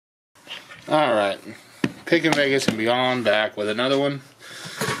Alright, Picking Vegas and Beyond, back with another one.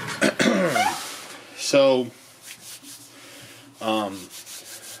 So,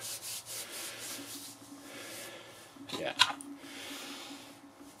 yeah.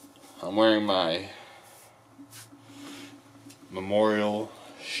 I'm wearing my memorial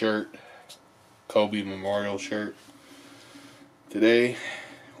shirt, Kobe memorial shirt, today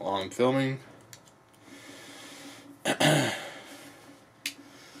while I'm filming.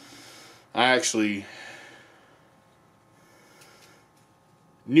 I actually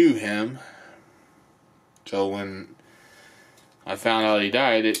knew him, so when I found out he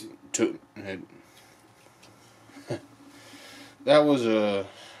died, that was a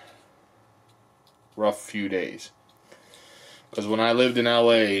rough few days. Because when I lived in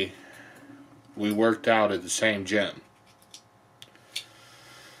LA, we worked out at the same gym.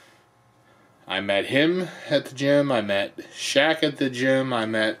 I met him at the gym, I met Shaq at the gym, I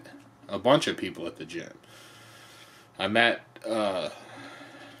met a bunch of people at the gym. I met the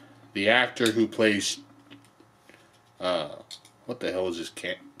actor who plays, what the hell is his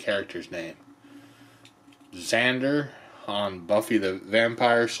character's name? Xander on Buffy the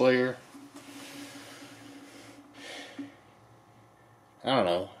Vampire Slayer. I don't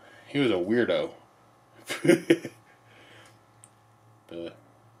know. He was a weirdo.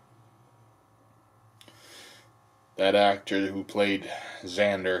 That actor who played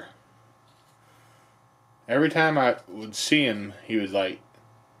Xander, every time I would see him, he would like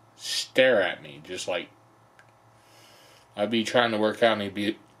stare at me, just like I'd be trying to work out and he'd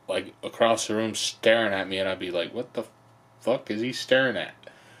be like across the room staring at me, and I'd be like, what the fuck is he staring at?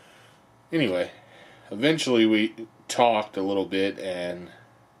 Anyway, eventually we talked a little bit, and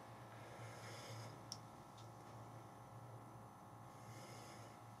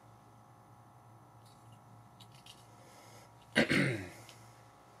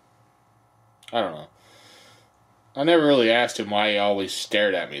I don't know. I never really asked him why he always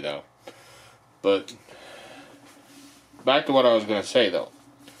stared at me, though. But back to what I was going to say, though.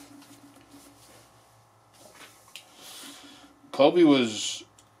 Kobe was...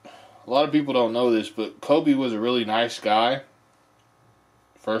 A lot of people don't know this, but Kobe was a really nice guy.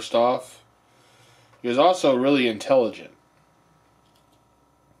 First off. He was also really intelligent.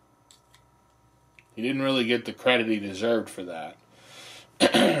 He didn't really get the credit he deserved for that.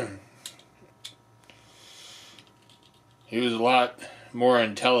 He was a lot more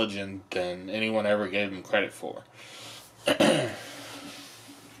intelligent than anyone ever gave him credit for.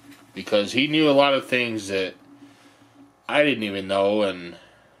 Because he knew a lot of things that I didn't even know, and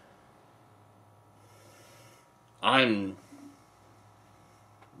I'm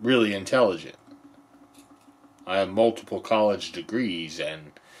really intelligent. I have multiple college degrees,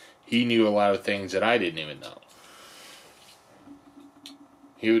 and he knew a lot of things that I didn't even know.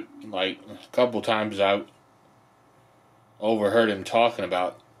 He would, like, a couple times I overheard him talking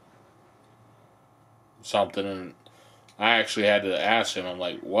about something, and I actually had to ask him, I'm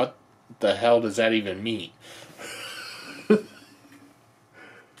like, what the hell does that even mean?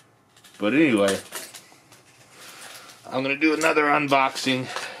 But anyway, I'm going to do another unboxing.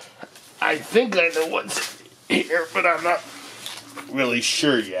 I think I know what's here, but I'm not really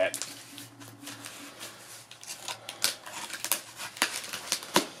sure yet.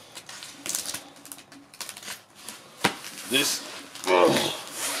 This,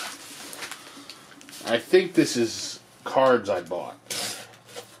 I think this is cards I bought.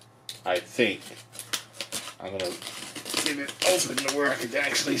 I think. I'm going to get it open to where I can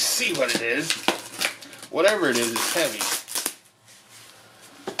actually see what it is. Whatever it is, it's heavy.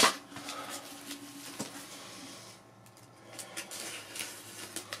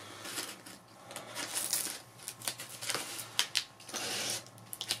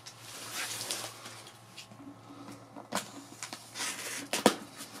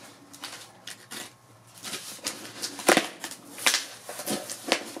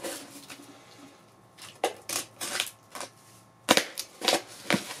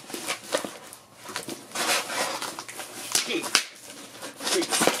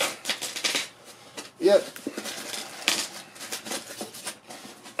 Yep.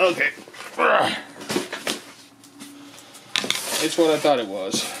 Okay. It's what I thought it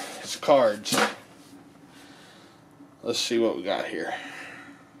was. It's cards. Let's see what we got here.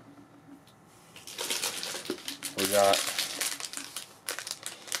 We got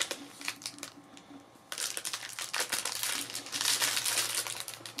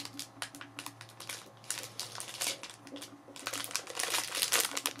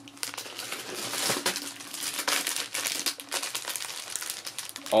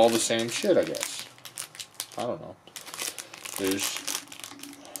all the same shit, I guess. I don't know. There's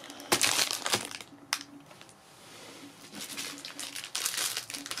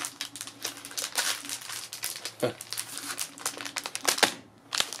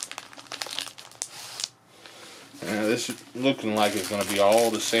Yeah, this is looking like it's going to be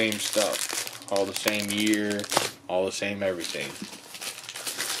all the same stuff. All the same year, all the same everything.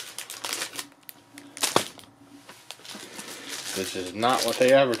 This is not what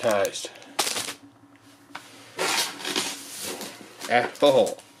they advertised at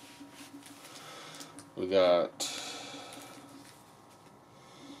all. We got,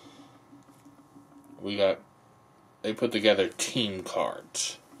 they put together team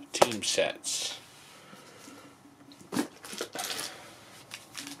cards, team sets.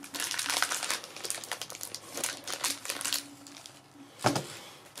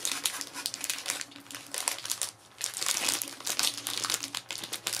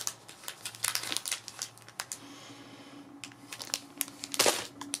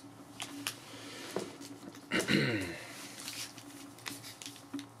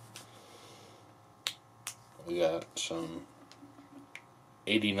 We got some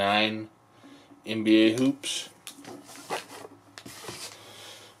 89 NBA hoops.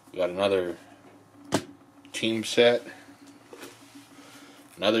 We got another team set.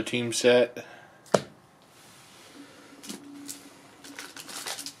 Another team set.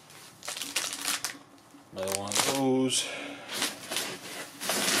 Another one of those.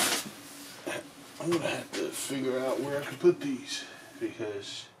 I'm going to have to figure out where I can put these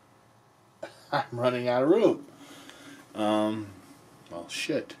because I'm running out of room. Well,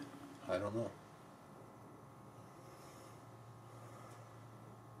 shit. I don't know.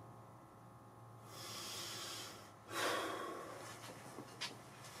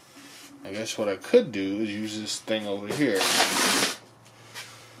 I guess what I could do is use this thing over here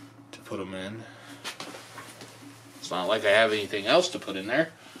to put them in. It's not like I have anything else to put in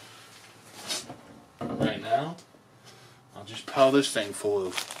there right now. I'll just pile this thing full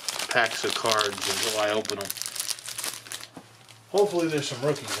of packs of cards until I open them. Hopefully there's some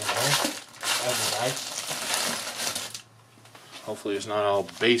rookies in there. That'd be nice. Hopefully it's not all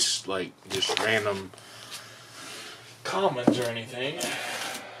base, like just random commons or anything.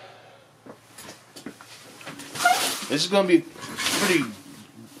 This is going to be pretty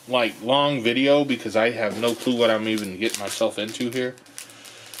long video because I have no clue what I'm even getting myself into here.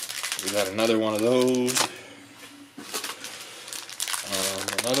 We got another one of those.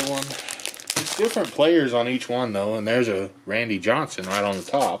 Another one. It's different players on each one though, and there's a Randy Johnson right on the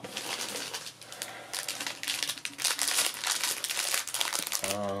top.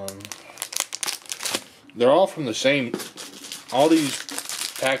 They're all from the same. All these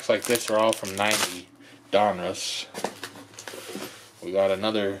packs like this are all from 90 Donruss. We got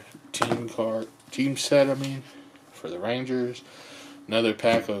another team set, for the Rangers. Another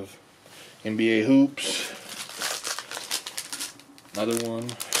pack of NBA hoops. Another one.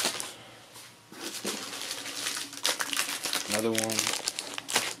 Another one.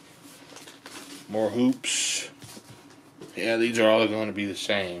 More hoops. Yeah, these are all going to be the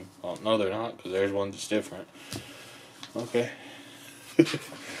same. Well, no, they're not, because there's one that's different. Okay. This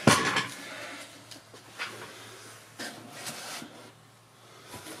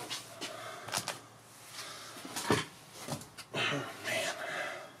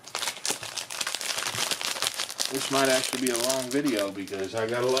might actually be a long video because I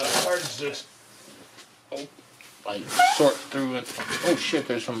got a lot of cards to sort through it. Oh shit,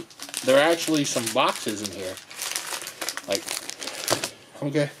 there are actually some boxes in here.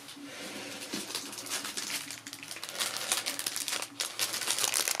 Okay.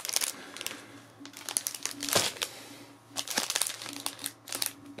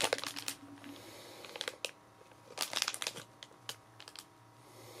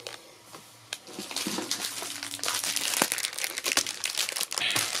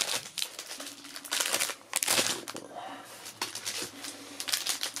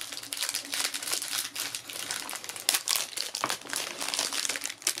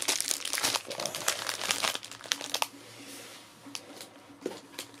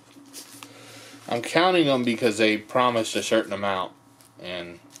 I'm counting them because they promised a certain amount,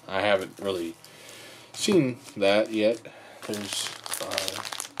 and I haven't really seen that yet. There's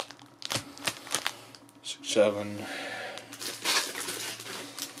 5, 6, 7.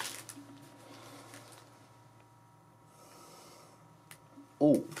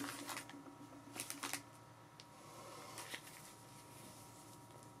 Oh.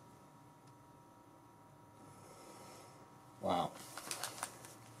 Wow.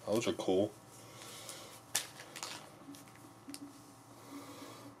 Those are cool.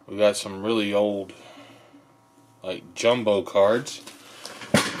 We got some really old, jumbo cards.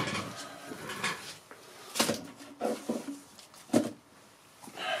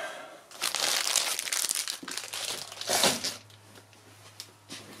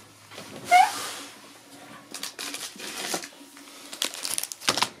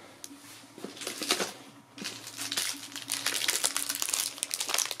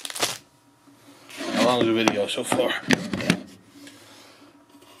 long is the video so far?